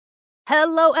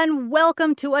Hello and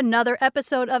welcome to another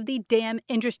episode of the Damn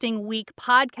Interesting Week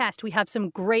podcast. We have some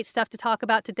great stuff to talk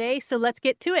about today, so let's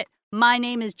get to it. My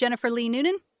name is Jennifer Lee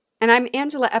Noonan. And I'm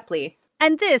Angela Epley.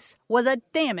 And this was a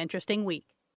damn interesting week.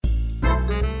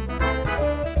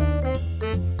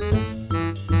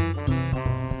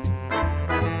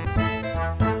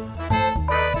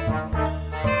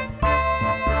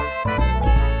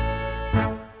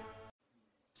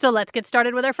 So let's get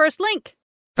started with our first link.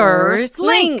 First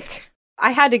link!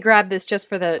 I had to grab this just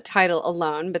for the title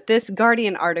alone, but this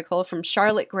Guardian article from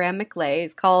Charlotte Graham McLay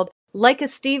is called Like a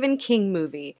Stephen King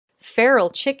Movie. Feral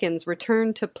chickens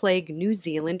return to plague New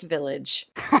Zealand village.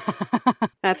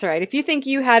 That's right. If you think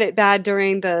you had it bad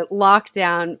during the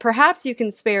lockdown, perhaps you can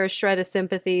spare a shred of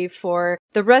sympathy for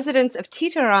the residents of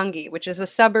Titirangi, which is a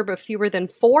suburb of fewer than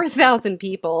 4,000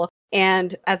 people,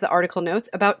 and, as the article notes,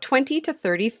 about 20 to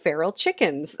 30 feral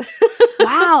chickens.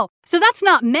 Wow. So that's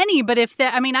not many, but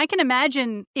I can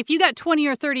imagine if you got 20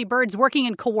 or 30 birds working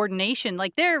in coordination,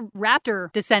 like they're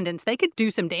raptor descendants, they could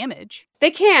do some damage.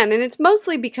 They can, and it's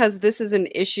mostly because this is an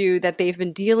issue that they've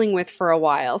been dealing with for a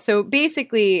while. So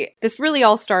basically, this really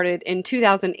all started in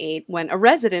 2008 when a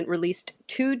resident released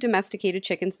 2 domesticated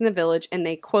chickens in the village and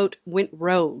they, quote, went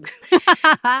rogue.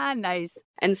 Nice.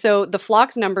 And so the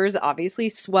flock's numbers obviously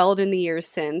swelled in the years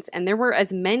since, and there were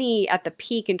as many at the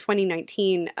peak in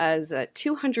 2019 as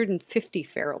 250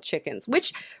 feral chickens,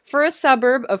 which for a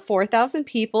suburb of 4,000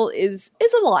 people is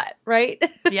a lot, right?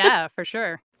 Yeah, for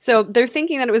sure. So they're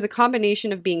thinking that it was a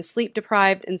combination of being sleep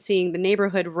deprived and seeing the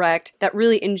neighborhood wrecked that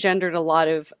really engendered a lot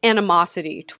of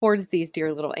animosity towards these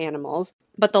dear little animals.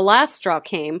 But the last straw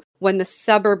came when the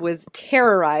suburb was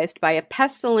terrorized by a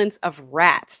pestilence of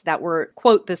rats that were,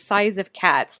 quote, the size of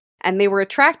cats. And they were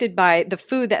attracted by the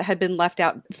food that had been left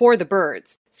out for the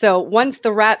birds. So once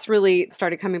the rats really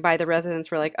started coming by, the residents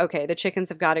were like, okay, the chickens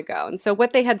have got to go. And so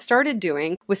what they had started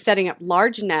doing was setting up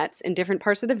large nets in different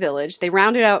parts of the village. They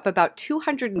rounded up about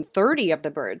 230 of the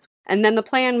birds. And then the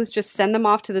plan was just send them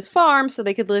off to this farm so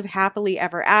they could live happily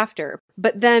ever after.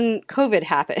 But then COVID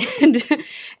happened.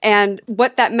 And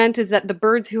what that meant is that the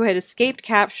birds who had escaped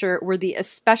capture were the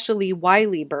especially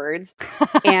wily birds.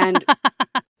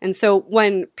 And so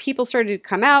when people started to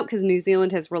come out, because New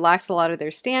Zealand has relaxed a lot of their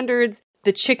standards,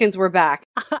 the chickens were back.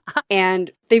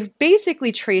 And they've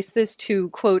basically traced this to,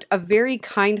 quote, a very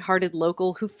kind-hearted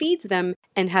local who feeds them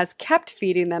and has kept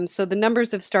feeding them, so the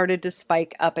numbers have started to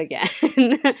spike up again.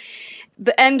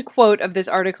 The end quote of this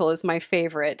article is my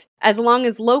favorite. As long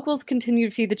as locals continue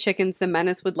to feed the chickens, the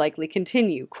menace would likely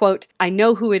continue. Quote, I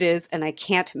know who it is and I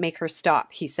can't make her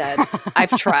stop, he said.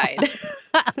 I've tried.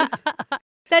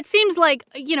 That seems like,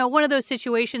 one of those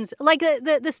situations, like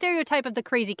the stereotype of the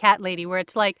crazy cat lady, where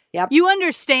it's like, yep. You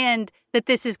understand that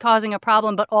this is causing a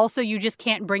problem, but also you just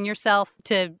can't bring yourself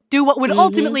to do what would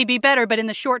ultimately be better. But in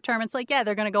the short term, it's like, yeah,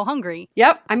 they're going to go hungry.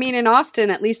 Yep. I mean, in Austin,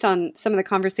 at least on some of the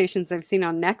conversations I've seen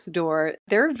on Nextdoor,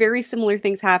 there are very similar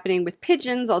things happening with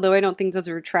pigeons, although I don't think those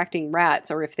are attracting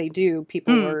rats, or if they do,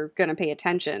 people are going to pay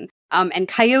attention. And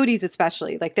coyotes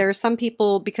especially. Like there are some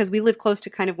people, because we live close to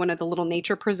kind of one of the little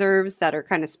nature preserves that are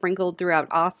kind of sprinkled throughout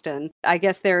Austin. I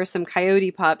guess there are some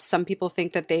coyote pups. Some people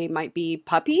think that they might be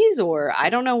puppies or I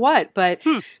don't know what. But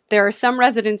there are some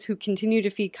residents who continue to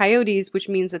feed coyotes, which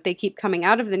means that they keep coming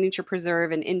out of the nature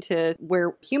preserve and into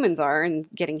where humans are and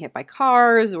getting hit by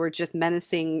cars or just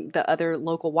menacing the other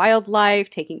local wildlife,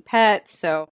 taking pets.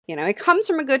 So, it comes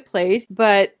from a good place,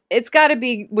 but it's got to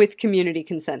be with community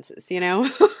consensus,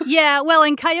 Yeah, well,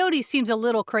 and coyotes seems a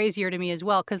little crazier to me as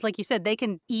well, because like you said, they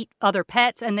can eat other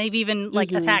pets, and they've even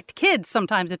attacked kids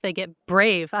sometimes if they get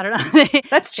brave. I don't know.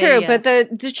 That's true, but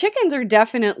the chickens are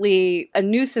definitely a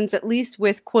nuisance, at least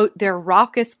with, quote, their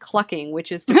raucous clucking,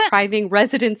 which is depriving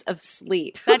residents of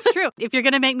sleep. That's true. If you're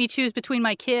going to make me choose between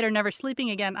my kid or never sleeping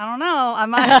again, I don't know. I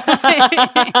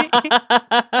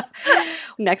might.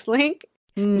 Next link.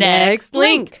 Next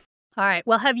link. All right.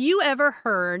 Well, have you ever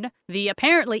heard the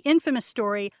apparently infamous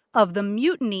story of the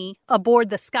mutiny aboard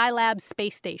the Skylab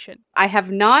space station? I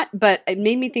have not, but it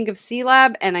made me think of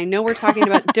Sealab, and I know we're talking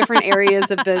about different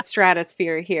areas of the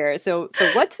stratosphere here. So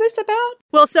what's this about?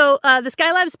 Well, so the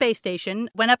Skylab space station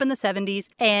went up in the 70s,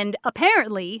 and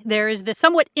apparently there is the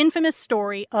somewhat infamous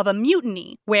story of a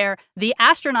mutiny where the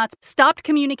astronauts stopped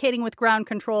communicating with ground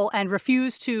control and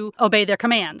refused to obey their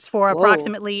commands for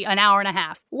approximately an hour and a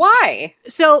half. Why?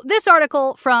 So this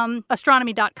article from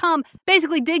astronomy.com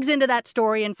basically digs into that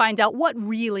story and finds out what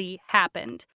really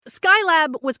happened.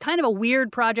 Skylab was kind of a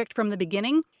weird project from the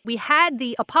beginning. We had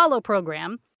the Apollo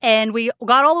program, and we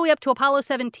got all the way up to Apollo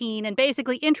 17, and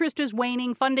basically interest was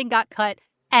waning, funding got cut,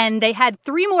 And they had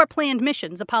 3 more planned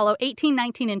missions, Apollo 18,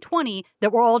 19, and 20,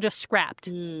 that were all just scrapped.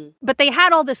 But they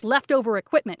had all this leftover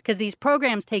equipment because these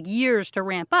programs take years to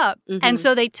ramp up. And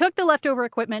so they took the leftover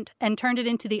equipment and turned it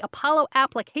into the Apollo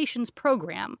Applications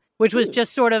Program, which was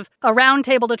just sort of a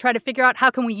roundtable to try to figure out how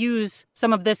can we use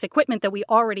some of this equipment that we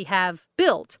already have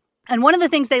built. And one of the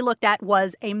things they looked at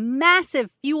was a massive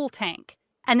fuel tank.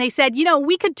 And they said,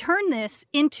 we could turn this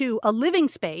into a living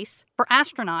space for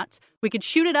astronauts. We could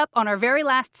shoot it up on our very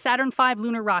last Saturn V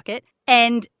lunar rocket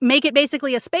and make it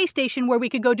basically a space station where we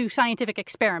could go do scientific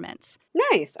experiments.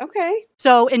 Nice. Okay.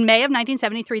 So in May of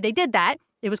 1973, they did that.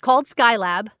 It was called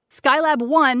Skylab. Skylab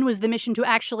 1 was the mission to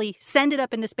actually send it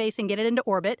up into space and get it into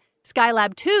orbit.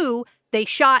 Skylab 2, they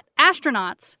shot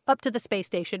astronauts up to the space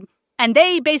station. And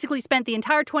they basically spent the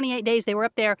entire 28 days they were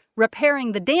up there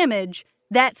repairing the damage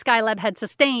that Skylab had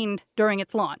sustained during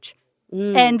its launch.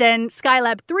 And then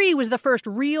Skylab 3 was the first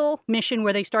real mission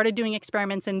where they started doing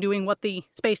experiments and doing what the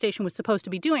space station was supposed to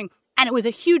be doing. And it was a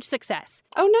huge success.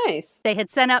 Oh, nice. They had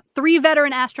sent up 3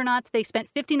 veteran astronauts. They spent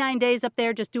 59 days up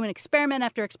there just doing experiment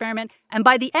after experiment. And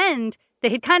by the end, they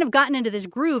had kind of gotten into this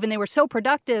groove and they were so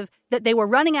productive that they were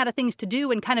running out of things to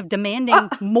do and kind of demanding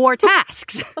more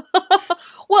tasks.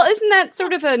 Well, isn't that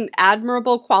sort of an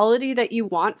admirable quality that you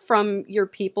want from your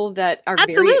people that are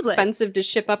very expensive to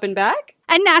ship up and back?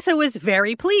 And NASA was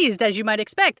very pleased, as you might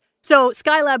expect. So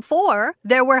Skylab 4,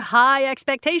 there were high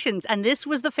expectations, and this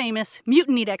was the famous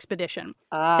Mutiny expedition.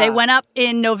 They went up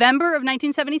in November of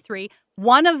 1973.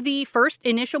 One of the first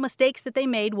initial mistakes that they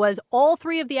made was all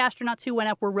 3 of the astronauts who went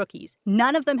up were rookies.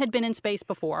 None of them had been in space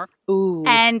before. Ooh.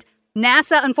 And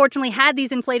NASA, unfortunately, had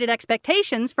these inflated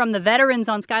expectations from the veterans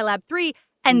on Skylab 3,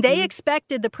 and they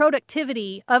expected the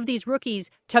productivity of these rookies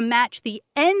to match the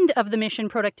end of the mission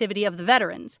productivity of the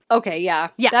veterans. Okay, yeah.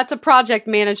 That's a project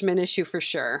management issue for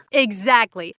sure.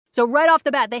 Exactly. So right off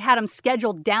the bat, they had them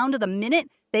scheduled down to the minute.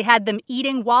 They had them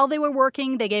eating while they were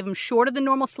working. They gave them shorter than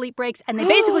normal sleep breaks, and they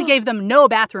basically gave them no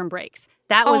bathroom breaks.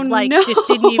 That was just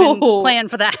didn't even plan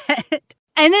for that.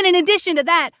 And then in addition to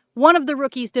that, one of the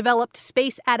rookies developed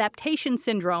space adaptation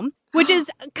syndrome, which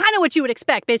is kind of what you would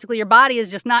expect. Basically, your body is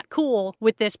just not cool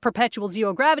with this perpetual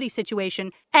zero gravity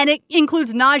situation. And it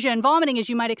includes nausea and vomiting, as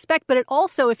you might expect. But it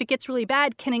also, if it gets really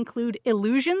bad, can include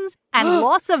illusions and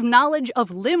loss of knowledge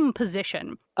of limb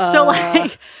position. So,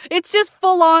 it's just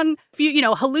full on,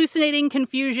 hallucinating,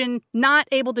 confusion, not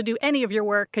able to do any of your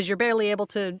work because you're barely able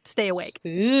to stay awake.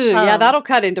 Yeah, that'll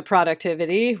cut into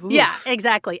productivity. Oof. Yeah,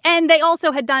 exactly. And they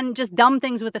also had done just dumb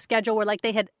things with the schedule where,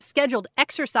 they had scheduled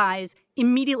exercise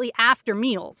immediately after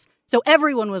meals. So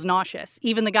everyone was nauseous,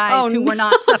 even the guys who were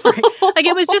not suffering.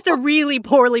 It was just a really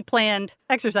poorly planned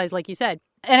exercise, like you said.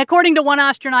 And according to one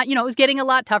astronaut, it was getting a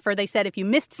lot tougher. They said if you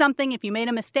missed something, if you made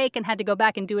a mistake and had to go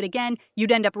back and do it again,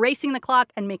 you'd end up racing the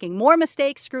clock and making more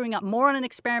mistakes, screwing up more on an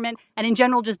experiment, and in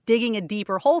general, just digging a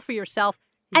deeper hole for yourself.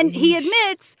 And he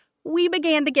admits we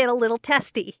began to get a little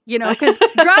testy, because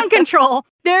ground control,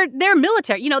 they're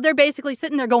military. They're basically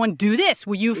sitting there going, do this.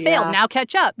 Well, you failed. Now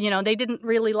catch up. They didn't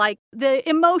really like the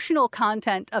emotional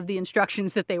content of the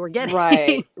instructions that they were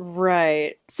getting.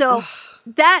 Right. So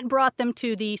that brought them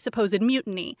to the supposed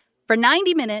mutiny. For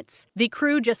 90 minutes, the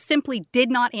crew just simply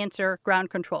did not answer ground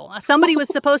control. Somebody was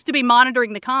supposed to be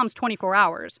monitoring the comms 24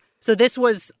 hours. So this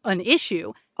was an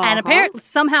issue. And apparently,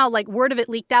 somehow, word of it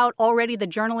leaked out. Already the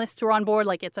journalists were on board,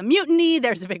 it's a mutiny.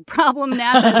 There's a big problem.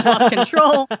 NASA has lost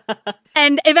control.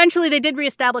 And eventually, they did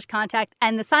reestablish contact.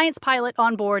 And the science pilot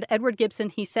on board, Edward Gibson,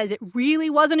 he says it really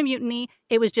wasn't a mutiny.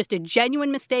 It was just a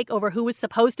genuine mistake over who was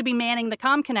supposed to be manning the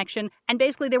comm connection. And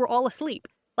basically, they were all asleep.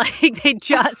 They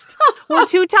just were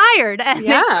too tired and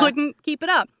they couldn't keep it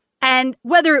up. And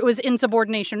whether it was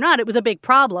insubordination or not, it was a big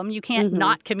problem. You can't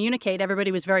not communicate.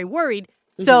 Everybody was very worried.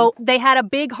 So they had a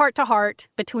big heart-to-heart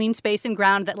between space and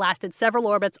ground that lasted several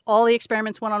orbits. All the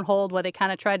experiments went on hold while they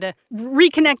kind of tried to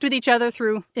reconnect with each other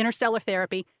through interstellar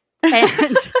therapy.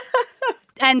 And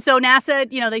and so NASA,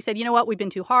 they said, you know what, we've been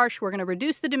too harsh. We're going to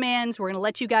reduce the demands. We're going to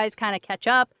let you guys kind of catch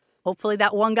up. Hopefully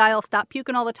that one guy will stop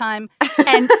puking all the time.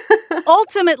 And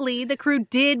ultimately, the crew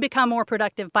did become more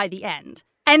productive by the end.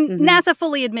 And NASA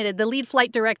fully admitted, the lead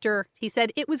flight director, he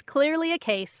said, it was clearly a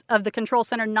case of the control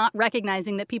center not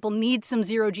recognizing that people need some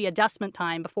zero-G adjustment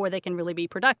time before they can really be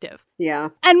productive. Yeah.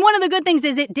 And one of the good things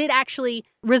is it did actually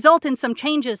result in some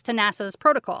changes to NASA's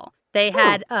protocol. They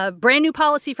had a brand new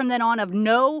policy from then on of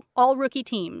no all-rookie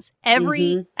teams.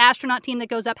 Every astronaut team that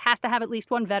goes up has to have at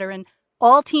least one veteran.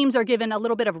 All teams are given a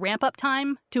little bit of ramp-up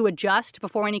time to adjust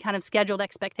before any kind of scheduled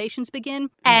expectations begin.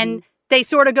 And they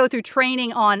sort of go through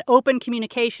training on open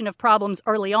communication of problems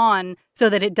early on so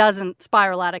that it doesn't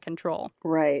spiral out of control.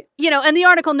 Right. And the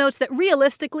article notes that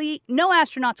realistically, no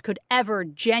astronauts could ever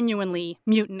genuinely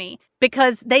mutiny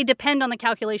because they depend on the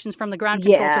calculations from the ground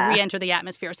control to re-enter the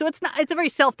atmosphere. So it's a very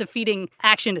self-defeating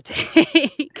action to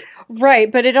take.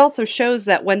 Right, but it also shows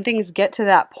that when things get to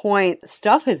that point,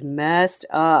 stuff is messed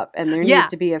up and there needs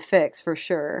to be a fix for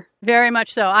sure. Very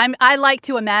much so. I like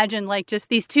to imagine like just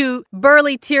these two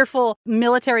burly, tearful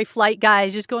military flight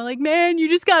guys just going like, man, you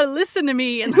just got to listen to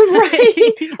me. And right.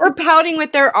 Or pouting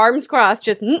with their arms crossed,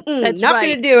 just, not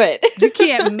going to do it. You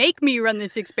can't make me run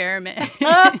this experiment.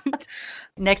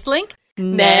 Next link.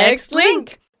 Next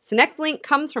link. So next link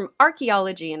comes from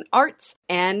Archaeology and Arts,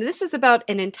 and this is about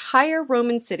an entire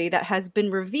Roman city that has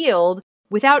been revealed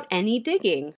without any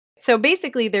digging. So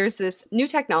basically there's this new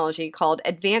technology called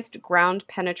Advanced Ground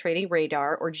Penetrating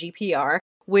Radar, or GPR,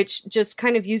 which just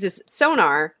kind of uses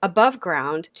sonar above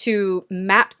ground to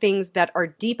map things that are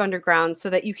deep underground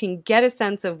so that you can get a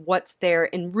sense of what's there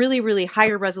in really, really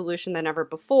higher resolution than ever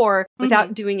before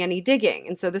without doing any digging.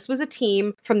 And so this was a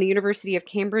team from the University of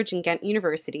Cambridge and Ghent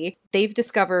University. They've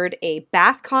discovered a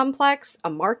bath complex, a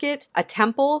market, a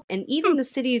temple, and even the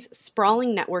city's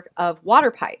sprawling network of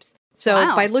water pipes. So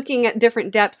by looking at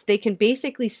different depths, they can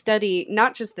basically study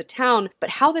not just the town, but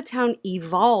how the town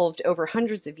evolved over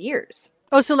hundreds of years.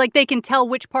 Oh, so like they can tell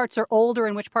which parts are older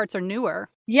and which parts are newer.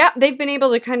 Yeah, they've been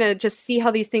able to kind of just see how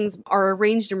these things are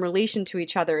arranged in relation to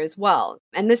each other as well.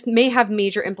 And this may have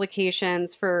major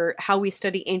implications for how we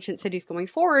study ancient cities going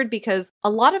forward, because a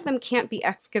lot of them can't be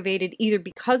excavated either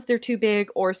because they're too big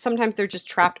or sometimes they're just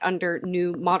trapped under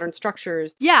new modern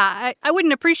structures. Yeah, I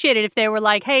wouldn't appreciate it if they were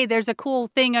like, hey, there's a cool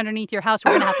thing underneath your house,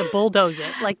 we're going to have to bulldoze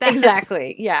it. Like that.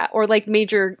 Exactly, yeah. Or like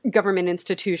major government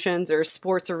institutions or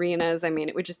sports arenas. I mean,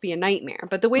 it would just be a nightmare.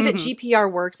 But the way that GPR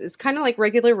works is kind of like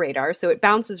regular radar. So it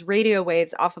bounces radio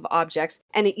waves off of objects,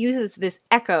 and it uses this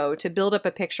echo to build up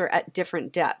a picture at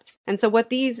different depths. And so what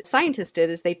these scientists did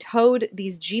is they towed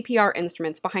these GPR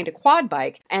instruments behind a quad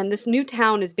bike, and this new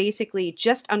town is basically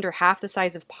just under half the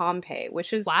size of Pompeii,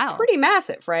 which is pretty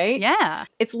massive, right? Yeah.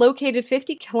 It's located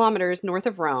 50 kilometers north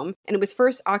of Rome, and it was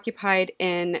first occupied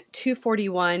in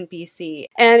 241 BC.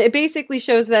 And it basically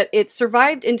shows that it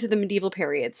survived into the medieval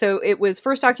period. So it was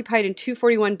first occupied in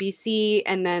 241 BC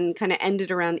and then kind of ended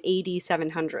around AD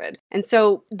 700. And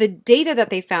so the data that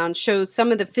they found shows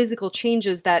some of the physical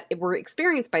changes that were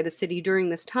experienced by the city during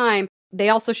this time. They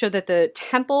also show that the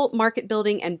temple, market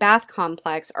building, and bath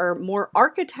complex are more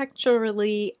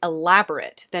architecturally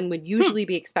elaborate than would usually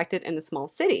be expected in a small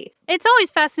city. It's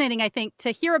always fascinating, I think,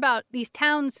 to hear about these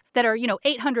towns that are,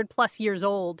 800 plus years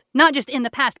old, not just in the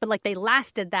past, but like they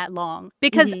lasted that long.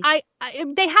 Because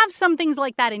they have some things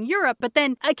like that in Europe, but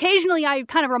then occasionally I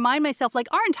kind of remind myself, like,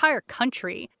 our entire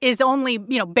country is only,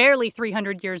 barely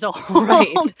 300 years old.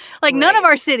 Right. None of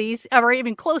our cities are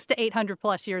even close to 800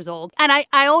 plus years old. And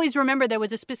I always remember there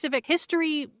was a specific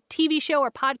history TV show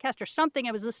or podcast or something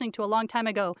I was listening to a long time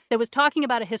ago that was talking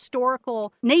about a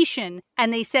historical nation.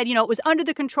 And they said, it was under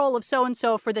the control of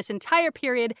so-and-so for this entire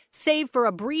period, save for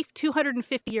a brief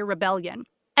 250-year rebellion.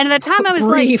 And at the time I was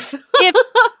brief. Like,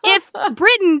 if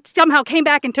Britain somehow came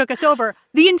back and took us over,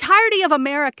 the entirety of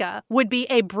America would be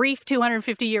a brief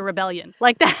 250-year rebellion.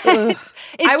 Like that. It's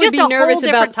just a whole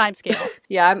different time scale.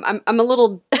 Yeah, I'm a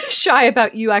little shy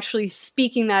about you actually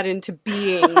speaking that into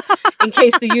being in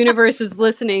case the universe is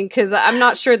listening, because I'm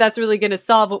not sure that's really going to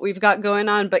solve what we've got going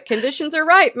on, but conditions are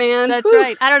right, man. That's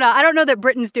right. I don't know. I don't know that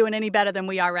Britain's doing any better than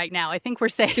we are right now. I think we're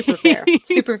safe. Super fair.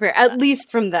 Super fair. At least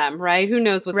from them, right? Who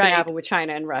knows what's going to happen with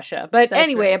China and Russia. But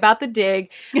anyway, about the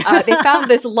dig, they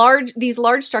found these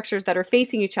large structures that are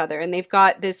facing each other, and they've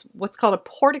got this what's called a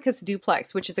porticus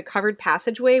duplex, which is a covered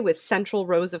passageway with central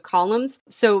rows of columns.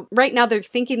 So right now they're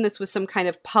thinking this was some kind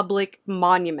of public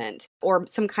monument or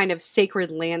some kind of sacred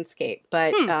landscape.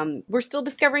 But we're still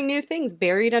discovering new things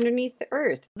buried underneath the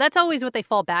earth. That's always what they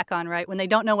fall back on, right? When they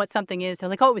don't know what something is, they're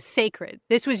like, oh, it was sacred.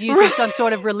 This was used in some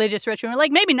sort of religious ritual. And we're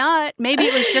like, maybe not. Maybe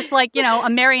it was just like, a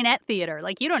marionette theater.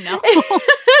 Like, you don't know.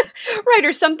 Right,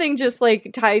 or something just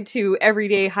like tied to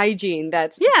everyday hygiene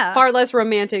that's far less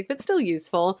romantic, but still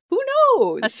useful. Who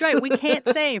knows? That's right. We can't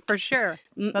say for sure.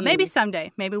 But maybe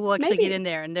someday, maybe we'll actually get in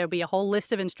there and there'll be a whole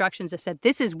list of instructions that said,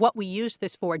 this is what we use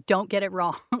this for. Don't get it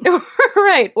wrong.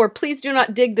 Right. Or please do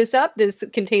not dig this up. This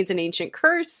contains an ancient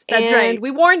curse. That's right.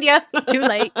 We warned you. Too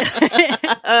late.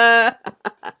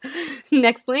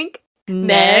 Next link.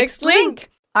 Next link.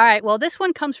 All right, well, this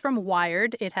one comes from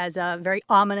Wired. It has a very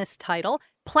ominous title.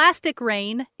 plastic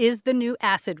rain is the new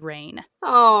acid rain.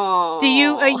 Oh. Do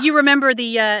you remember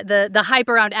the hype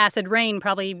around acid rain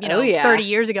probably, 30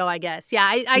 years ago, I guess. Yeah,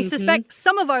 I suspect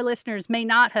some of our listeners may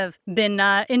not have been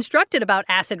instructed about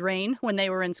acid rain when they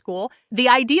were in school. The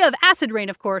idea of acid rain,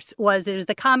 of course, was it was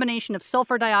the combination of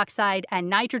sulfur dioxide and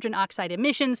nitrogen oxide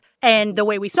emissions. And the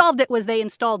way we solved it was they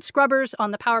installed scrubbers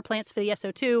on the power plants for the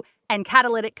SO2 and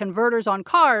catalytic converters on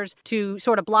cars to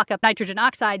sort of block up nitrogen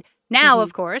oxide. Now,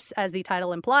 of course, as the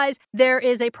title implies, there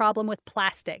is a problem with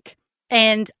plastic.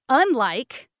 And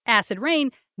unlike acid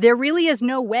rain, there really is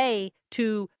no way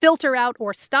to filter out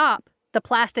or stop the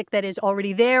plastic that is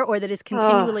already there or that is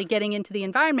continually getting into the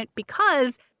environment,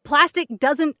 because plastic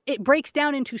it breaks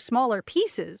down into smaller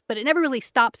pieces, but it never really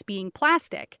stops being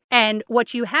plastic. And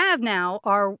what you have now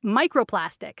are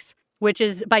microplastics, which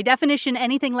is by definition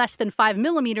anything less than 5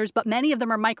 millimeters, but many of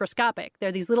them are microscopic.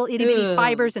 They're these little itty bitty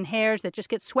fibers and hairs that just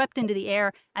get swept into the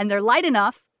air, and they're light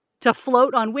enough to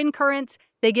float on wind currents.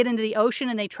 They get into the ocean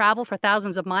and they travel for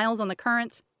thousands of miles on the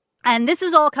currents. And this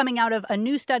is all coming out of a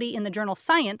new study in the journal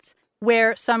Science,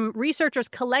 where some researchers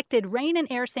collected rain and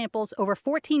air samples over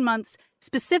 14 months,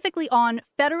 specifically on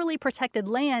federally protected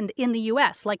land in the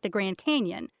U.S., like the Grand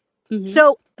Canyon.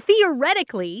 So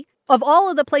theoretically, of all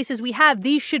of the places we have,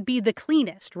 these should be the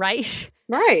cleanest, right?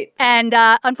 Right. And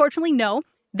unfortunately, no.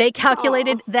 They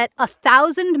calculated that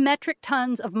 1,000 metric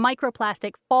tons of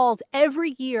microplastic falls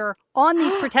every year on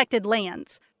these protected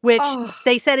lands, which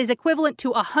they said is equivalent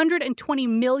to 120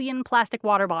 million plastic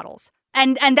water bottles.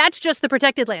 And that's just the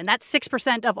protected land. That's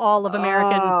 6% of all of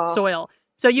American soil.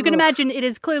 So you can imagine it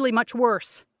is clearly much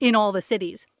worse in all the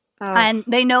cities. And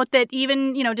they note that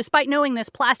even, despite knowing this,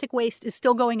 plastic waste is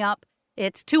still going up.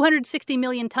 It's 260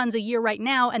 million tons a year right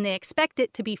now, and they expect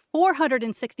it to be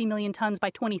 460 million tons by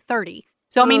 2030.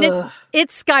 So, I mean,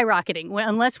 it's skyrocketing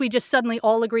unless we just suddenly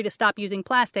all agree to stop using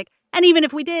plastic. And even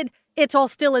if we did, it's all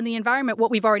still in the environment,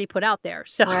 what we've already put out there.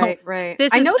 So, right.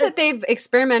 I know that they've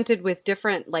experimented with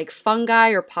different fungi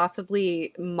or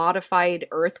possibly modified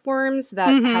earthworms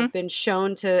that have been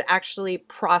shown to actually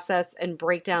process and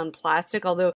break down plastic.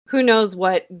 Although who knows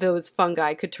what those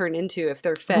fungi could turn into if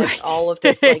they're fed all of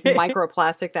this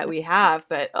microplastic that we have.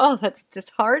 But, that's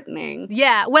disheartening.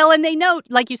 Yeah. Well, and they note,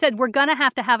 like you said, we're going to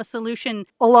have a solution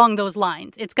along those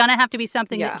lines. It's going to have to be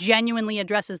something that genuinely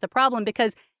addresses the problem,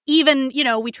 because even,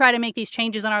 we try to make these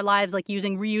changes in our lives, like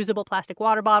using reusable plastic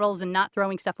water bottles and not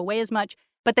throwing stuff away as much.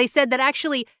 But they said that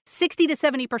actually 60 to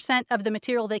 70% of the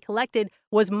material they collected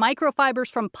was microfibers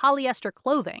from polyester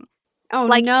clothing. Oh,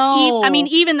 no.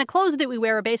 Even the clothes that we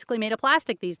wear are basically made of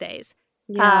plastic these days.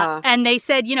 Yeah. And they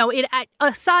said, it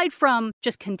aside from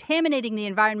just contaminating the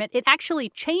environment, it actually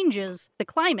changes the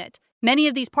climate. Many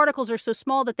of these particles are so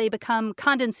small that they become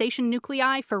condensation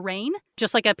nuclei for rain,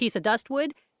 just like a piece of dust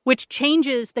would, which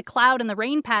changes the cloud and the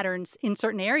rain patterns in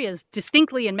certain areas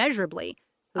distinctly and measurably.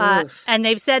 And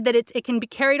they've said that it can be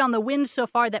carried on the wind so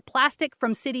far that plastic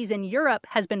from cities in Europe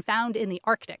has been found in the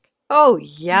Arctic. Oh,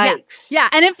 yikes. Yeah.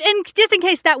 And just in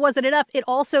case that wasn't enough, it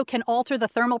also can alter the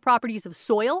thermal properties of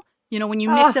soil. When you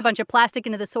mix a bunch of plastic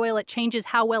into the soil, it changes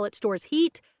how well it stores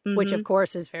heat, which of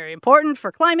course is very important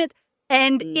for climate.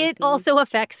 And it also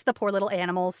affects the poor little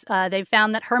animals. They've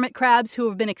found that hermit crabs who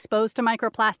have been exposed to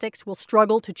microplastics will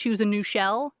struggle to choose a new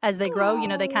shell as they grow.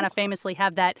 They kind of famously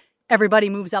have that everybody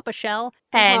moves up a shell,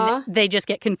 and they just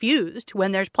get confused.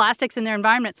 When there's plastics in their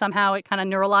environment, somehow it kind of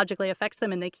neurologically affects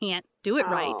them and they can't do it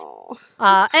right.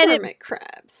 And hermit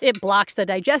crabs. It blocks the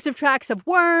digestive tracts of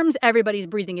worms. Everybody's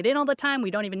breathing it in all the time.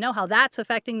 We don't even know how that's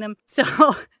affecting them.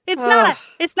 So it's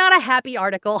not a happy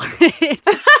article. It's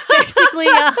basically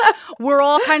we're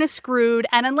all kind of screwed.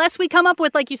 And unless we come up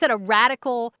with, like you said, a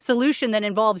radical solution that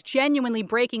involves genuinely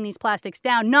breaking these plastics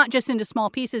down, not just into small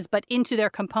pieces, but into their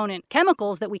component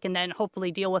chemicals that we can then hopefully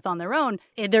deal with on their own,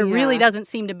 there really doesn't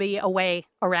seem to be a way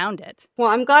around it. Well,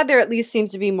 I'm glad there at least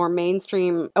seems to be more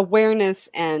mainstream awareness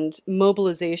and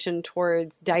mobilization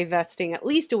towards divesting at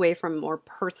least away from more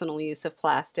personal use of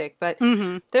plastic. But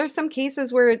there are some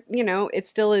cases where, it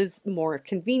still is more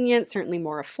convenient, certainly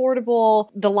more affordable.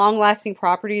 The long-lasting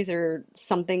properties are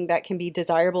something that can be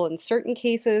desirable in certain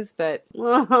cases, but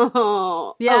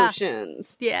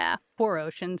oceans. Yeah, poor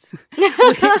oceans.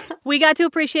 We got to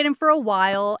appreciate them for a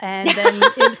while, and then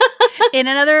in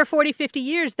another 40, 50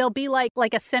 years, they'll be like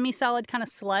a semi-solid kind of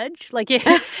sludge.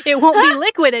 It won't be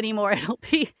liquid anymore. It'll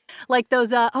be like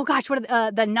those, what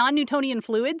are the non-Newtonian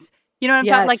fluids? You know what I'm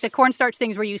talking about? Like the cornstarch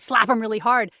things where you slap them really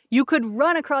hard. You could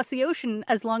run across the ocean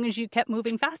as long as you kept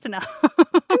moving fast enough.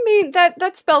 I mean,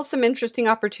 that spells some interesting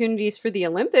opportunities for the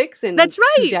Olympics in That's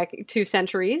right. 2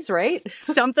 centuries, right?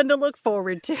 Something to look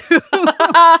forward to.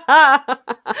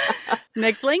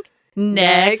 Next link.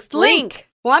 Next link.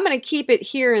 Well, I'm going to keep it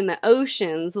here in the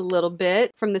oceans a little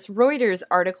bit from this Reuters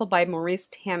article by Maurice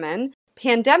Tammen.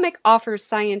 Pandemic offers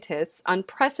scientists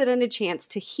unprecedented chance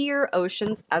to hear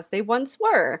oceans as they once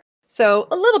were. So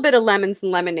a little bit of lemons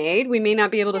and lemonade. We may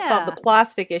not be able to solve the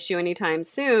plastic issue anytime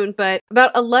soon, but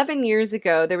about 11 years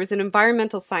ago, there was an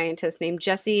environmental scientist named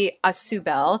Jesse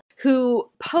Ausubel who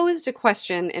posed a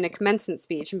question in a commencement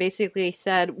speech and basically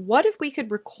said, what if we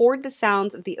could record the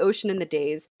sounds of the ocean in the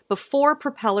days before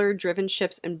propeller-driven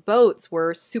ships and boats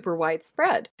were super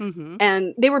widespread? Mm-hmm.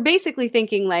 And they were basically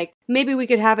thinking, like, maybe we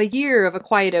could have a year of a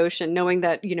quiet ocean, knowing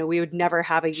that, you know, we would never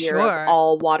have a year of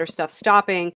all water stuff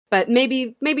stopping, but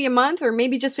maybe a month or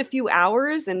maybe just a few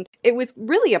hours. And it was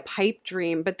really a pipe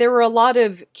dream, but there were a lot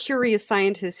of curious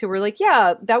scientists who were like,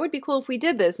 yeah, that would be cool if we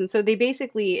did this. And so they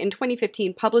basically, in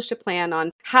 2015, published a plan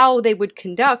on how they would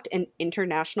conduct an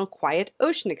international quiet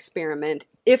ocean experiment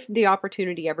if the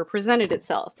opportunity ever presented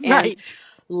itself. Right. And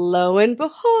lo and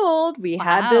behold, we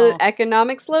had the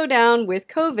economic slowdown with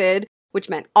COVID, which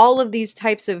meant all of these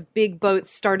types of big boats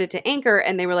started to anchor,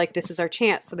 and they were like, this is our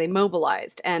chance. So they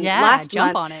mobilized. And last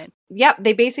jump month, on it. Yep,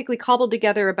 they basically cobbled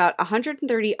together about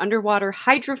 130 underwater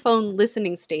hydrophone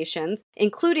listening stations,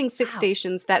 including 6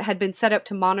 stations that had been set up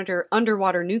to monitor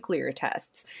underwater nuclear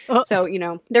tests. So, you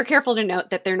know, they're careful to note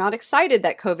that they're not excited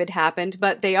that COVID happened,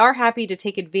 but they are happy to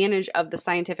take advantage of the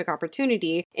scientific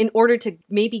opportunity in order to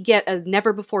maybe get a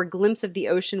never-before glimpse of the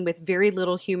ocean with very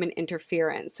little human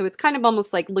interference. So it's kind of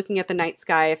almost like looking at the night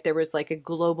sky if there was like a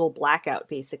global blackout,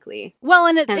 basically. Well,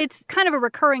 and it's kind of a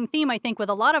recurring theme, I think, with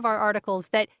a lot of our articles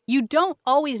that you don't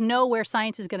always know where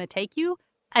science is going to take you.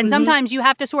 And sometimes you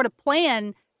have to sort of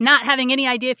plan, not having any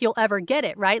idea if you'll ever get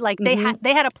it, right? Like they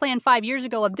had a plan 5 years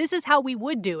ago of this is how we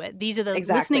would do it. These are the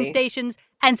listening stations.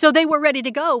 And so they were ready to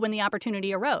go when the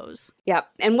opportunity arose. Yep.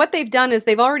 And what they've done is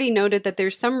they've already noted that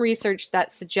there's some research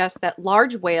that suggests that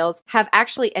large whales have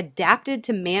actually adapted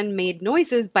to man-made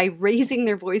noises by raising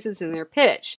their voices and their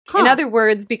pitch. In other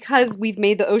words, because we've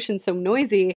made the ocean so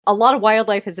noisy, a lot of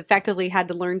wildlife has effectively had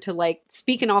to learn to, like,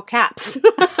 speak in all caps.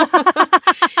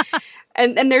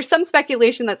 And there's some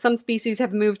speculation that some species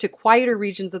have moved to quieter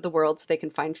regions of the world so they can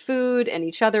find food and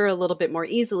each other a little bit more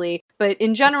easily. But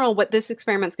in general, what this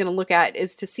experiment's going to look at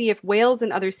is to see if whales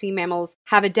and other sea mammals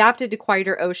have adapted to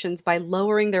quieter oceans by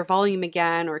lowering their volume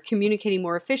again or communicating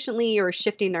more efficiently or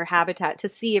shifting their habitat to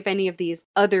see if any of these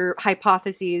other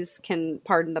hypotheses can,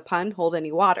 pardon the pun, hold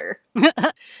any water.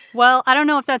 Well, I don't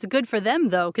know if that's good for them,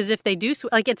 though, because if they do,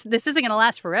 this isn't going to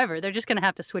last forever. They're just going to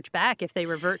have to switch back if they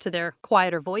revert to their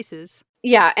quieter voices.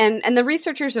 Yeah, and the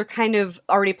researchers are kind of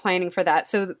already planning for that.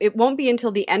 So it won't be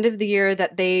until the end of the year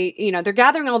that they, you know, they're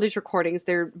gathering all these recordings.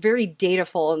 They're very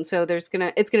dataful, and so it's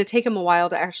gonna take them a while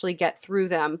to actually get through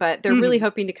them. But they're really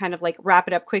hoping to kind of like wrap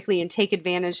it up quickly and take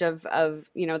advantage of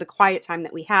you know, the quiet time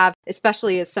that we have,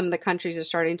 especially as some of the countries are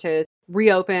starting to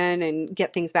reopen and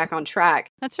get things back on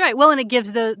track. That's right. Well, and it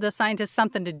gives the scientists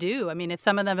something to do. I mean, if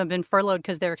some of them have been furloughed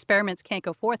because their experiments can't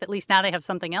go forth, at least now they have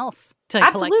something else to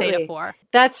collect data for.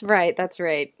 That's right. That's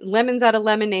right. Lemons out of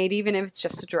lemonade, even if it's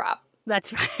just a drop.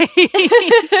 That's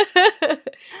right.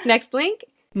 Next link.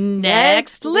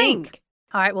 Next link.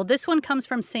 All right. Well, this one comes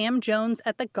from Sam Jones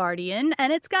at The Guardian,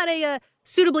 and it's got a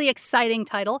suitably exciting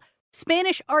title.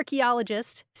 Spanish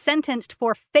archaeologist sentenced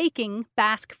for faking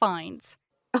Basque finds.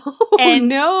 Oh,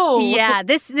 no. Yeah,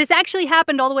 this actually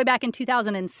happened all the way back in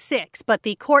 2006, but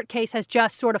the court case has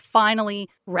just sort of finally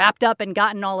wrapped up and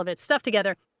gotten all of its stuff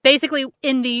together. Basically,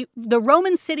 in the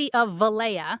Roman city of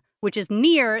Valea, which is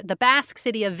near the Basque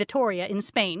city of Vitoria in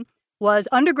Spain, was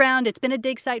underground. It's been a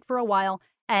dig site for a while,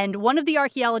 and one of the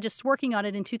archaeologists working on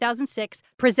it in 2006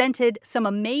 presented some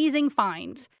amazing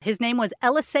finds. His name was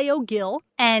Eliseo Gil,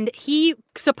 and he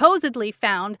supposedly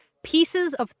found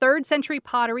pieces of 3rd century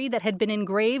pottery that had been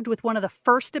engraved with one of the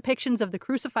first depictions of the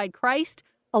crucified Christ,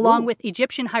 along with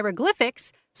Egyptian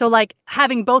hieroglyphics. So, like,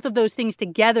 having both of those things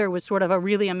together was sort of a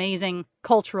really amazing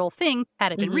cultural thing,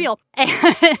 had it been real.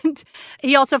 And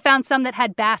he also found some that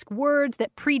had Basque words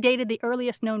that predated the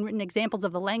earliest known written examples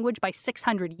of the language by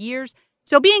 600 years.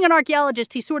 So being an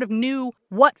archaeologist, he sort of knew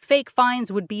what fake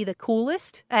finds would be the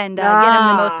coolest and get him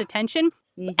the most attention.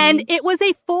 And it was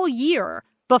a full year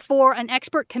before an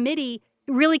expert committee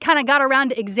really kind of got around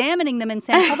to examining them and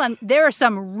saying, hold on, there are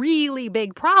some really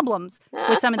big problems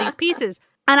with some of these pieces.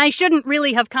 And I shouldn't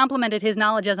really have complimented his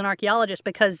knowledge as an archaeologist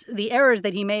because the errors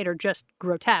that he made are just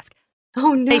grotesque.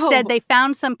 Oh, no. They said they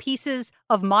found some pieces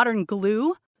of modern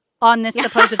glue on this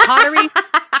supposed pottery,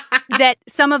 that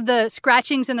some of the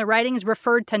scratchings in the writings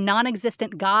referred to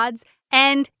non-existent gods,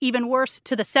 and even worse,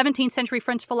 to the 17th century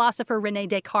French philosopher René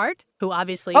Descartes, who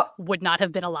obviously would not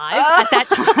have been alive at that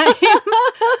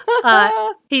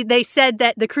time. They said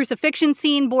that the crucifixion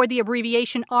scene bore the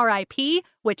abbreviation RIP,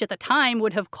 which at the time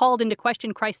would have called into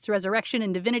question Christ's resurrection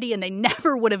and divinity, and they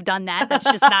never would have done that. That's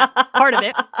just not part of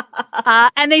it.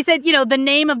 And they said, the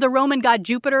name of the Roman god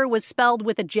Jupiter was spelled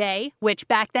with a J, which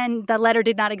back then the letter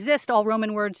did not exist. All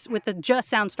Roman words with the J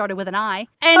sound started with an I.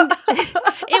 And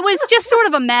it was just sort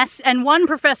of a mess. And one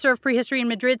professor of prehistory in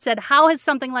Madrid said, how has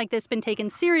something like this been taken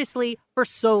seriously for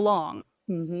so long?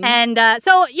 Mm-hmm. And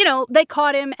so, they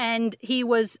caught him and he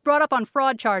was brought up on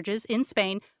fraud charges in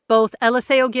Spain. Both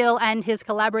Eliseo Gil and his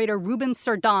collaborator Ruben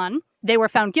Cerdán. They were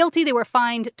found guilty. They were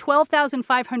fined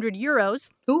 12,500 euros.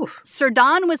 Oof.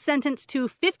 Cerdán was sentenced to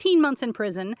 15 months in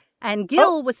prison, and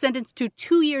Gil was sentenced to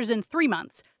 2 years and 3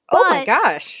 months. Oh my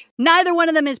gosh. Neither one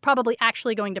of them is probably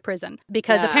actually going to prison,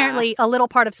 because apparently a little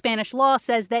part of Spanish law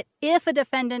says that if a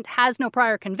defendant has no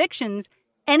prior convictions,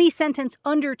 any sentence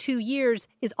under 2 years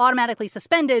is automatically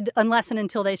suspended unless and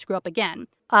until they screw up again.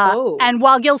 And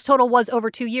while Gil's total was over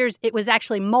 2 years, it was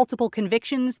actually multiple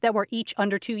convictions that were each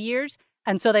under 2 years.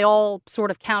 And so they all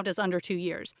sort of count as under 2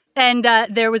 years. And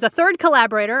there was a third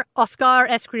collaborator, Oscar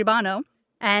Escribano,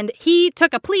 and he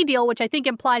took a plea deal, which I think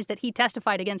implies that he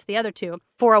testified against the other two,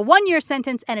 for a 1-year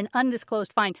sentence and an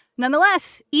undisclosed fine.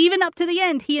 Nonetheless, even up to the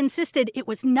end, he insisted it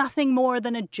was nothing more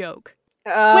than a joke.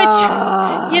 Which,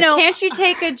 can't you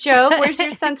take a joke? Where's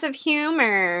your sense of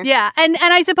humor? Yeah, and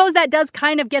I suppose that does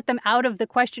kind of get them out of the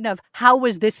question of how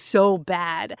was this so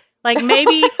bad? Like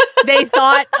maybe they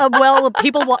thought,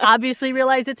 people will obviously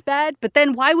realize it's bad, but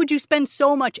then why would you spend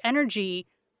so much energy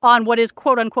on what is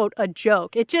quote unquote a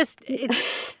joke?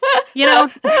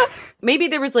 Maybe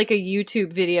there was like a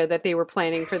YouTube video that they were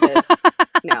planning for this.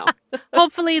 No.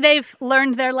 Hopefully they've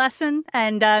learned their lesson,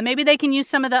 and maybe they can use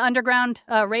some of the underground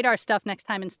radar stuff next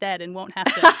time instead and won't have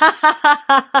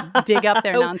to dig up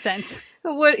their nonsense.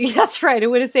 That's right. It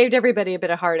would have saved everybody a bit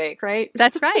of heartache, right?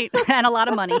 That's right. And a lot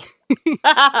of money.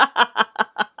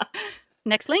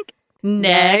 Next link.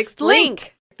 Next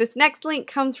link. This next link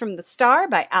comes from The Star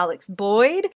by Alex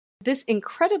Boyd. This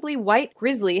incredibly white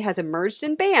grizzly has emerged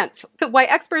in Banff. Why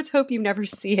experts hope you never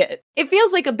see it. It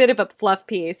feels like a bit of a fluff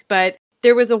piece, but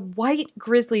there was a white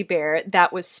grizzly bear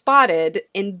that was spotted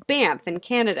in Banff in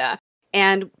Canada.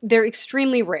 And they're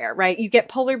extremely rare, right? You get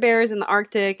polar bears in the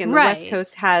Arctic, and the West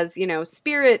Coast has,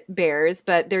 spirit bears,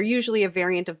 but they're usually a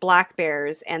variant of black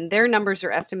bears, and their numbers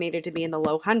are estimated to be in the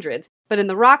low hundreds. But in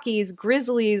the Rockies,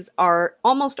 grizzlies are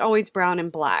almost always brown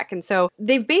and black. And so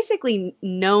they've basically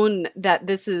known that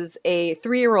this is a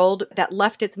 3-year-old that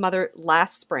left its mother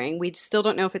last spring. We still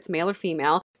don't know if it's male or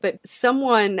female, but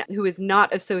someone who is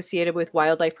not associated with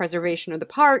wildlife preservation or the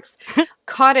parks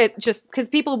caught it just because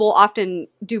people will often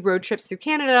do road trips through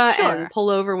Canada and pull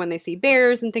over when they see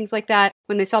bears and things like that.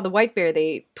 When they saw the white bear,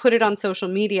 they put it on social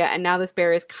media, and now this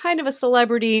bear is kind of a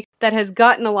celebrity that has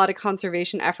gotten a lot of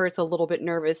conservation efforts a little bit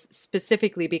nervous,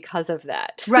 specifically because of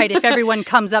that. Right. If everyone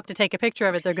comes up to take a picture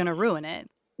of it, they're going to ruin it.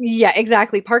 Yeah,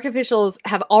 exactly. Park officials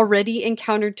have already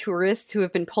encountered tourists who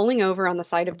have been pulling over on the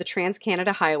side of the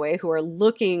Trans-Canada Highway who are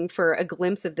looking for a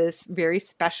glimpse of this very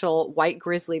special white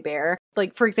grizzly bear.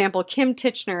 Like, for example, Kim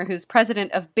Titchener, who's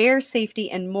president of Bear Safety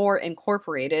and More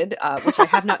Incorporated, which I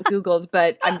have not Googled,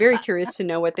 but I'm very curious to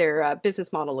know what their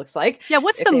business model looks like. Yeah,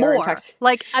 what's the more?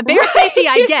 Like, bear safety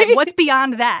I get. What's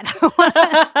beyond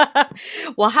that?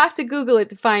 We'll have to Google it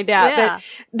to find out. Yeah. But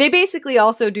they basically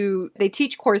also they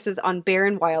teach courses on bear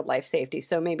and wildlife safety.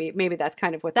 So maybe that's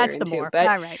kind of what that's they're the into. More. But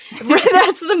all right.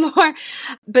 That's the more.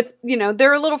 But,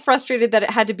 they're a little frustrated that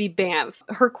it had to be Banff.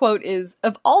 Her quote is,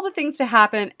 "Of all the things to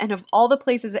happen and of all the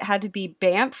places it had to be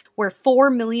Banff, where 4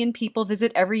 million people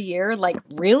visit every year, like,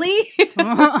 really?"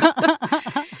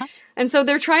 And so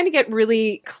they're trying to get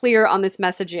really clear on this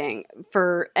messaging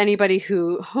for anybody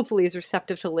who hopefully is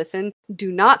receptive to listen.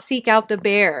 Do not seek out the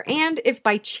bear. And if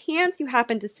by chance you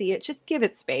happen to see it, just give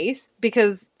it space,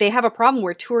 because they have a problem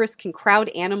where tourists can crowd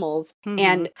animals,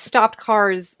 and stopped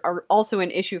cars are also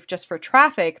an issue just for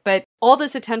traffic. But all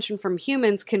this attention from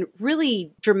humans can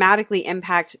really dramatically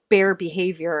impact bear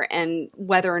behavior and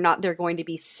whether or not they're going to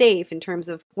be safe in terms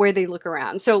of where they look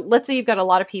around. So let's say you've got a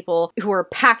lot of people who are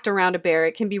packed around a bear.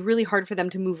 It can be really hard for them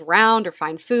to move around or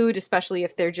find food, especially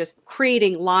if they're just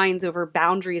creating lines over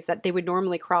boundaries that they would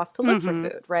normally cross to look for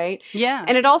food, right? Yeah.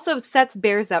 And it also sets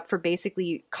bears up for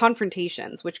basically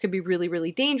confrontations, which could be really,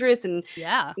 really dangerous and,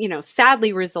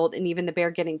 sadly result in even the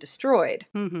bear getting destroyed.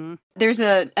 There's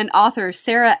an author,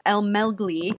 Sarah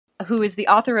Elmelgli, who is the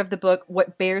author of the book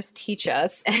What Bears Teach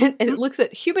Us, and it looks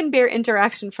at human-bear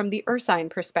interaction from the ursine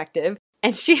perspective.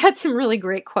 And she had some really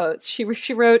great quotes.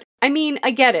 She wrote, I mean,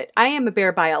 I get it. I am a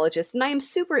bear biologist, and I am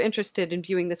super interested in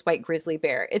viewing this white grizzly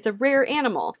bear. It's a rare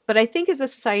animal, but I think as a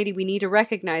society we need to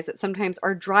recognize that sometimes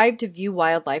our drive to view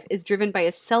wildlife is driven by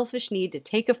a selfish need to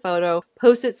take a photo,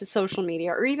 post it to social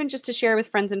media, or even just to share with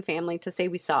friends and family to say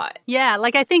we saw it. Yeah,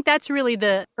 like I think that's really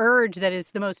the urge that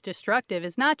is the most destructive.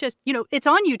 Is not just, it's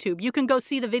on YouTube. You can go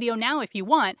see the video now if you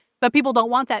want. But people don't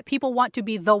want that. People want to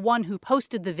be the one who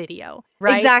posted the video,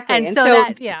 right? Exactly. And so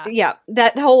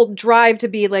that whole drive to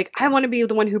be like, I want to be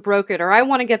the one who broke it, or I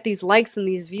want to get these likes and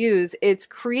these views. It's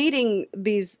creating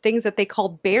these things that they call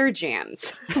bear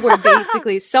jams, where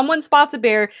basically someone spots a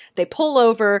bear, they pull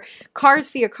over, cars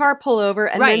see a car pull over,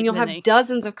 and then you'll have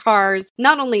dozens of cars,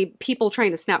 not only people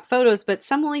trying to snap photos, but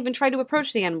some will even try to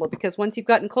approach the animal, because once you've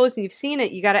gotten close and you've seen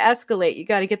it, you got to escalate. You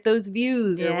got to get those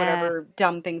views or whatever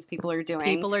dumb things people are doing.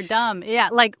 People are dumb. Yeah,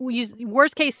 like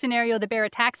worst case scenario, the bear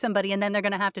attacks somebody and then they're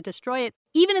going to have to destroy it.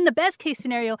 Even in the best case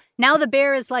scenario, now the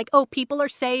bear is like, oh, people are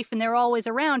safe and they're always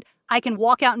around. I can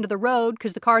walk out into the road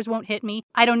because the cars won't hit me.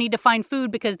 I don't need to find food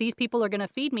because these people are going to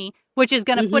feed me, which is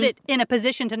going to put it in a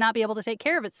position to not be able to take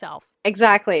care of itself.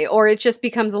 Exactly. Or it just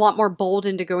becomes a lot more bold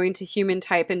into going to human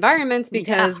type environments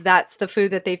because that's the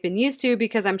food that they've been used to,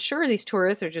 because I'm sure these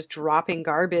tourists are just dropping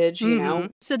garbage, you know.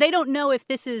 So they don't know if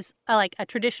this is like a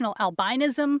traditional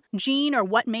albinism gene or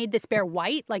what made this bear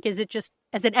white. Like, has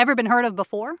it ever been heard of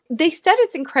before? They said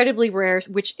it's incredibly rare,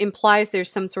 which implies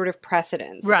there's some sort of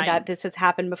precedence that this has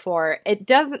happened before. It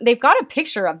doesn't, they've got a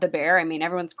picture of the bear. I mean,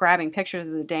 everyone's grabbing pictures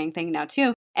of the dang thing now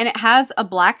too. And it has a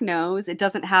black nose. It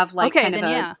doesn't have like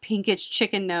a pinkish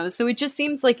chicken nose. So it just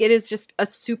seems like it is just a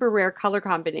super rare color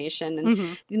combination.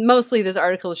 And mostly this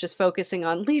article is just focusing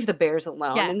on leave the bears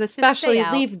alone. And especially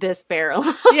leave this bear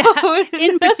alone.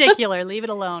 In particular, leave it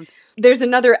alone. There's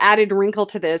another added wrinkle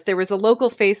to this. There was a local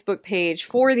Facebook page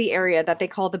for the area that they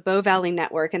call the Bow Valley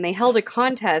Network, and they held a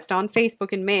contest on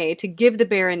Facebook in May to give the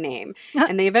bear a name.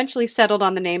 And they eventually settled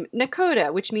on the name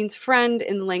Nakota, which means friend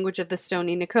in the language of the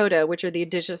Stoney Nakoda, which are the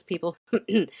indigenous people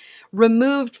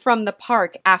removed from the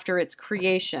park after its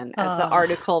creation, as the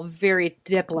article very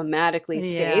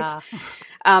diplomatically states.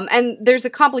 And there's a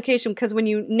complication because when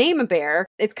you name a bear,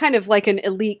 it's kind of like an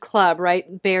elite club,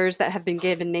 right? Bears that have been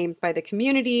given names by the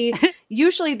community.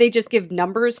 Usually they just give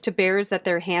numbers to bears that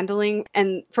they're handling.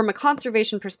 And from a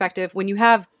conservation perspective, when you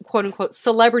have quote unquote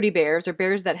celebrity bears or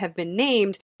bears that have been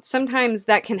named, sometimes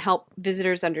that can help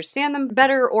visitors understand them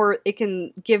better, or it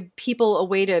can give people a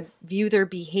way to view their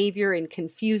behavior in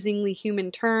confusingly human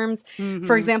terms.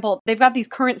 For example, they've got these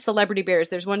current celebrity bears.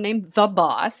 There's one named The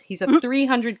Boss. He's a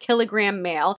 300-kilogram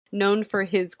male known for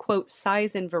his, quote,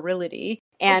 size and virility.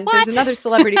 And there's another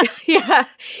celebrity.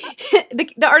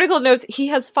 The article notes he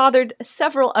has fathered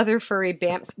several other furry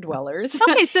Banff dwellers.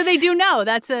 Okay, so they do know.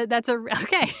 That's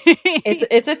okay.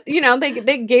 It's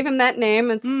they gave him that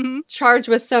name. It's charged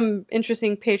with some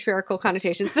interesting patriarchal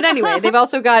connotations. But anyway, they've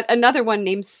also got another one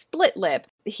named Split Lip.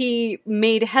 He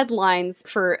made headlines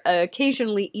for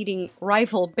occasionally eating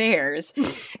rival bears.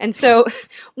 And so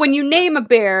when you name a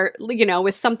bear,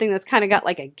 with something that's kind of got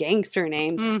like a gangster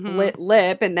name, Split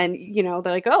Lip, and then,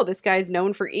 they're like, oh, this guy's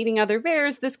known for eating other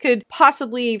bears, this could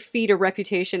possibly feed a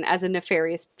reputation as a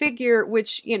nefarious figure,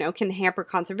 which, can hamper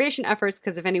conservation efforts,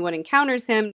 because if anyone encounters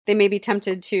him, they may be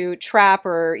tempted to trap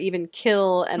or even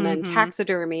kill and then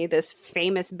taxidermy this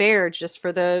famous bear just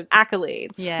for the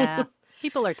accolades. Yeah.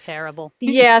 People are terrible.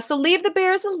 So leave the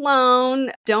bears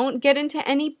alone. Don't get into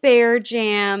any bear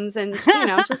jams, and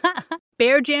just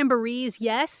bear jamborees,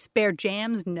 yes. Bear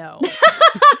jams, no.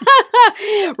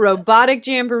 Robotic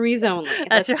jamborees only.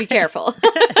 Let's be careful.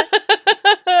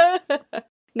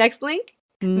 Next link.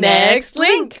 Next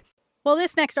link. Well,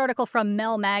 this next article from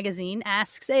Mel Magazine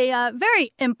asks a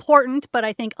very important, but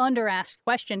I think under-asked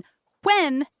question.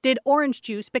 When did orange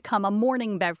juice become a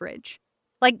morning beverage?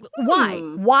 Like, why?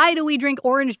 Why do we drink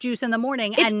orange juice in the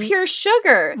morning? It's pure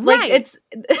sugar. Right. Like, it's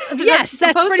yes,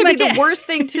 that's supposed to be the it. worst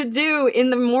thing to do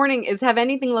in the morning is have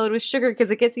anything loaded with sugar,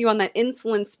 because it gets you on that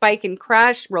insulin spike and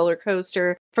crash roller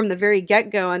coaster from the very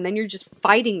get-go, and then you're just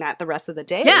fighting that the rest of the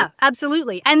day. Yeah,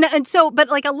 absolutely. And so, but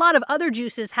like a lot of other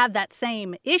juices have that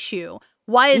same issue.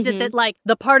 Why is it that like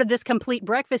the part of this complete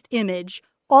breakfast image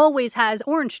always has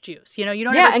orange juice? You don't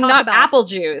ever talk and not about apple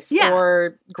juice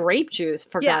or grape juice,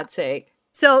 for God's sake.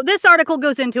 So this article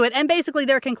goes into it, and basically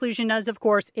their conclusion is, of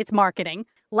course, it's marketing.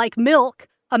 Like milk,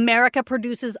 America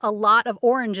produces a lot of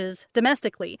oranges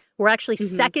domestically. We're actually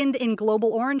second in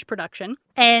global orange production.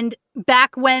 And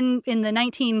back when, in the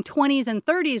 1920s and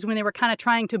 30s, when they were kind of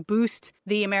trying to boost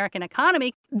the American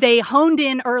economy, they honed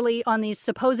in early on these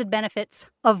supposed benefits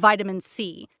of vitamin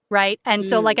C, right? And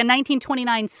so like a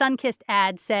 1929 Sunkist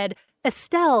ad said,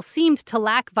 Estelle seemed to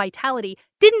lack vitality,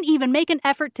 didn't even make an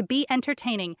effort to be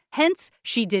entertaining. Hence,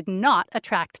 she did not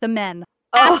attract the men.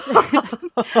 And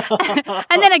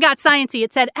then I got sciencey.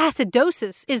 It said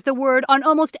acidosis is the word on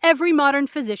almost every modern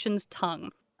physician's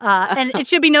tongue. And it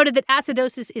should be noted that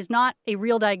acidosis is not a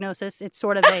real diagnosis. It's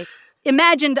sort of a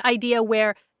imagined idea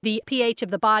where the pH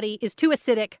of the body is too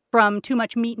acidic from too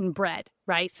much meat and bread,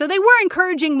 right? So they were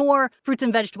encouraging more fruits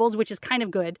and vegetables, which is kind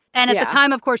of good. And at the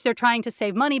time, of course, they're trying to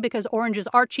save money because oranges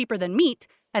are cheaper than meat.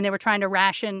 And they were trying to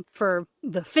ration for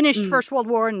the finished First World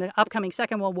War and the upcoming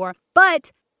Second World War.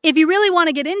 But if you really want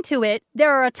to get into it,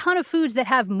 there are a ton of foods that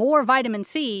have more vitamin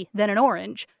C than an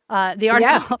orange. The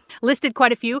article listed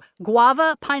quite a few: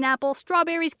 guava, pineapple,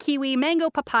 strawberries, kiwi, mango,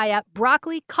 papaya,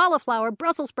 broccoli, cauliflower,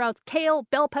 Brussels sprouts, kale,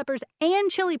 bell peppers, and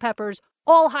chili peppers,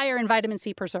 all higher in vitamin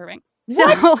C per serving.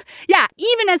 What? So, yeah,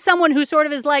 even as someone who sort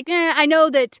of is like, I know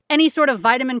that any sort of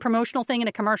vitamin promotional thing in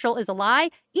a commercial is a lie,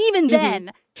 even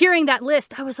then, hearing that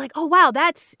list, I was like, oh, wow,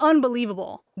 that's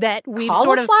unbelievable that we've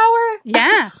sort of...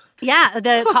 Cauliflower? Yeah,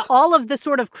 all of the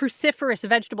sort of cruciferous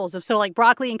vegetables so like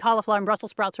broccoli and cauliflower and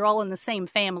Brussels sprouts are all in the same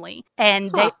family,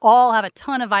 and they all have a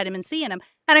ton of vitamin C in them.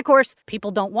 And of course,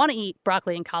 people don't want to eat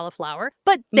broccoli and cauliflower,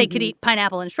 but they could eat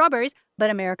pineapple and strawberries, but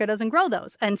America doesn't grow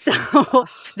those. And so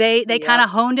they kind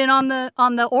of honed in on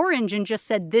the orange and just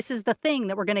said, this is the thing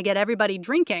that we're going to get everybody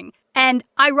drinking. And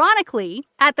ironically,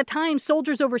 at the time,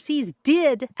 soldiers overseas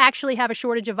did actually have a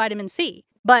shortage of vitamin C.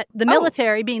 But the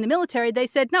military, being the military, they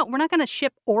said, no, we're not going to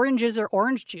ship oranges or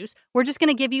orange juice. We're just going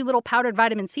to give you little powdered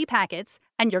vitamin C packets,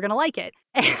 and you're going to like it.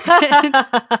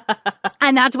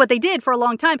 And that's what they did for a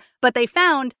long time. But they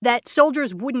found that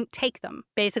soldiers wouldn't take them.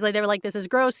 Basically, they were like, this is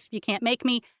gross. You can't make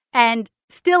me. And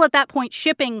still at that point,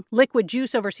 shipping liquid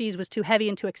juice overseas was too heavy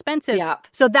and too expensive. Yeah.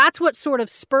 So that's what sort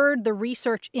of spurred the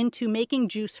research into making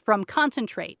juice from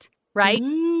concentrate. Right?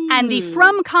 And the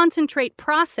from concentrate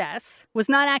process was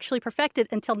not actually perfected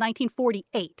until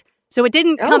 1948. So it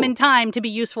didn't come in time to be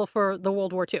useful for the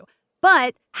World War II.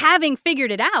 But having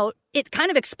figured it out, it kind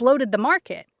of exploded the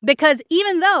market. Because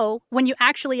even though when you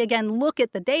actually, again, look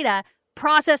at the data,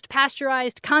 processed,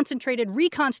 pasteurized, concentrated,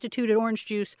 reconstituted orange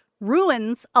juice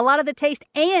ruins a lot of the taste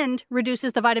and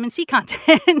reduces the vitamin C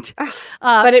content.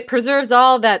 But it preserves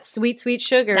all that sweet, sweet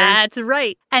sugar. That's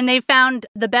right. And they found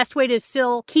the best way to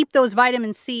still keep those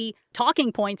vitamin C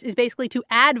talking points is basically to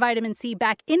add vitamin C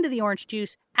back into the orange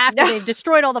juice after they've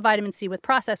destroyed all the vitamin C with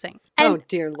processing. And, oh,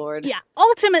 dear Lord. Yeah.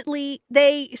 Ultimately,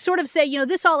 they sort of say,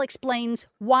 this all explains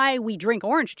why we drink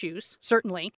orange juice,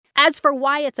 certainly. As for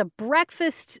why it's a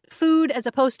breakfast food as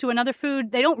opposed to another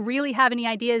food, they don't really have any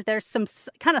ideas. There's some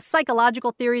kind of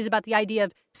psychological theories about the idea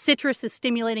of citrus is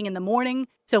stimulating in the morning,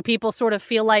 so people sort of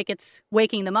feel like it's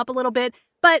waking them up a little bit.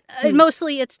 But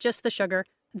mostly it's just the sugar.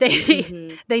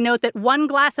 They note that 1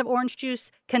 glass of orange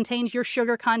juice contains your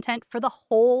sugar content for the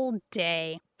whole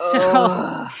day.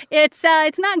 So it's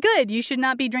not good. You should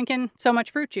not be drinking so much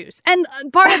fruit juice. And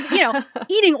part of,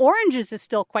 eating oranges is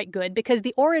still quite good because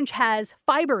the orange has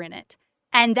fiber in it.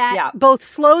 And that both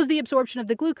slows the absorption of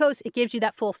the glucose. It gives you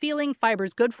that full feeling. Fiber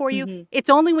is good for you. It's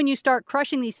only when you start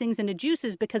crushing these things into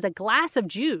juices, because a glass of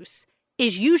juice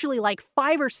is usually like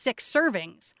 5 or 6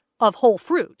 servings of whole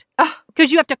fruit.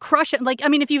 Because you have to crush it. Like, I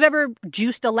mean, if you've ever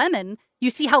juiced a lemon, you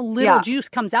see how little juice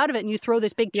comes out of it, and you throw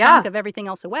this big chunk of everything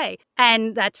else away.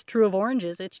 And that's true of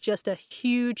oranges. It's just a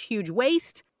huge, huge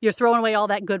waste. You're throwing away all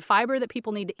that good fiber that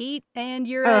people need to eat, and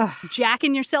you're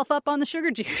jacking yourself up on the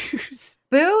sugar juice.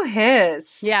 Boo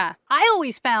hiss. Yeah. I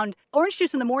always found orange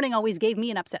juice in the morning always gave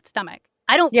me an upset stomach.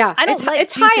 I don't like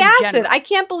it's juice high in acid. general. I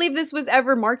can't believe this was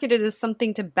ever marketed as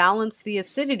something to balance the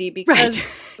acidity, because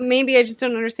maybe I just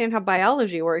don't understand how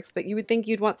biology works, but you would think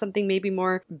you'd want something maybe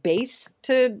more base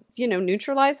to,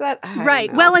 neutralize that.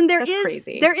 Right. Well, and there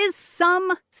crazy. is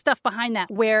some stuff behind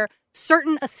that where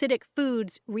certain acidic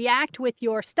foods react with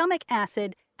your stomach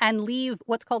acid and leave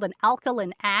what's called an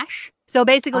alkaline ash. So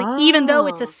basically, even though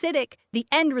it's acidic, the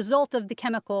end result of the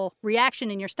chemical reaction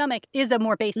in your stomach is a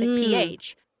more basic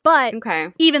pH. But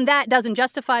even that doesn't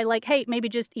justify, like, hey, maybe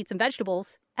just eat some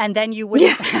vegetables, and then you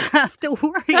wouldn't have to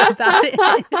worry about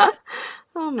it.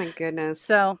 Oh, my goodness.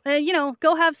 So,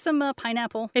 go have some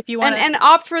pineapple if you want. And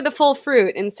opt for the full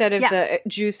fruit instead of the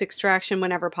juice extraction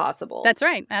whenever possible. That's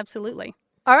right. Absolutely.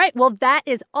 All right. Well, that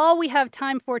is all we have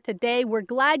time for today. We're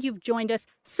glad you've joined us.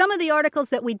 Some of the articles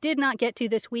that we did not get to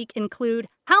this week include: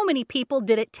 how many people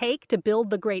did it take to build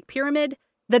the Great Pyramid?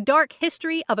 The dark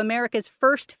history of America's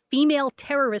first female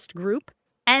terrorist group,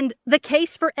 and the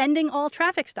case for ending all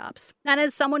traffic stops. And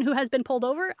as someone who has been pulled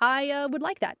over, I would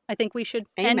like that. I think we should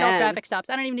end all traffic stops.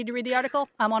 I don't even need to read the article.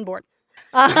 I'm on board.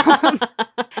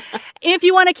 If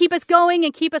you want to keep us going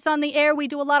and keep us on the air, we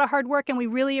do a lot of hard work and we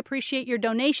really appreciate your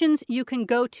donations. You can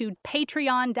go to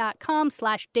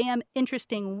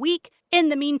patreon.com/damninterestingweek. In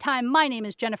the meantime, my name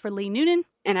is Jennifer Lee Noonan.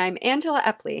 And I'm Angela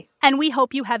Epley. And we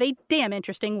hope you have a damn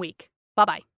interesting week.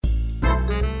 Bye-bye.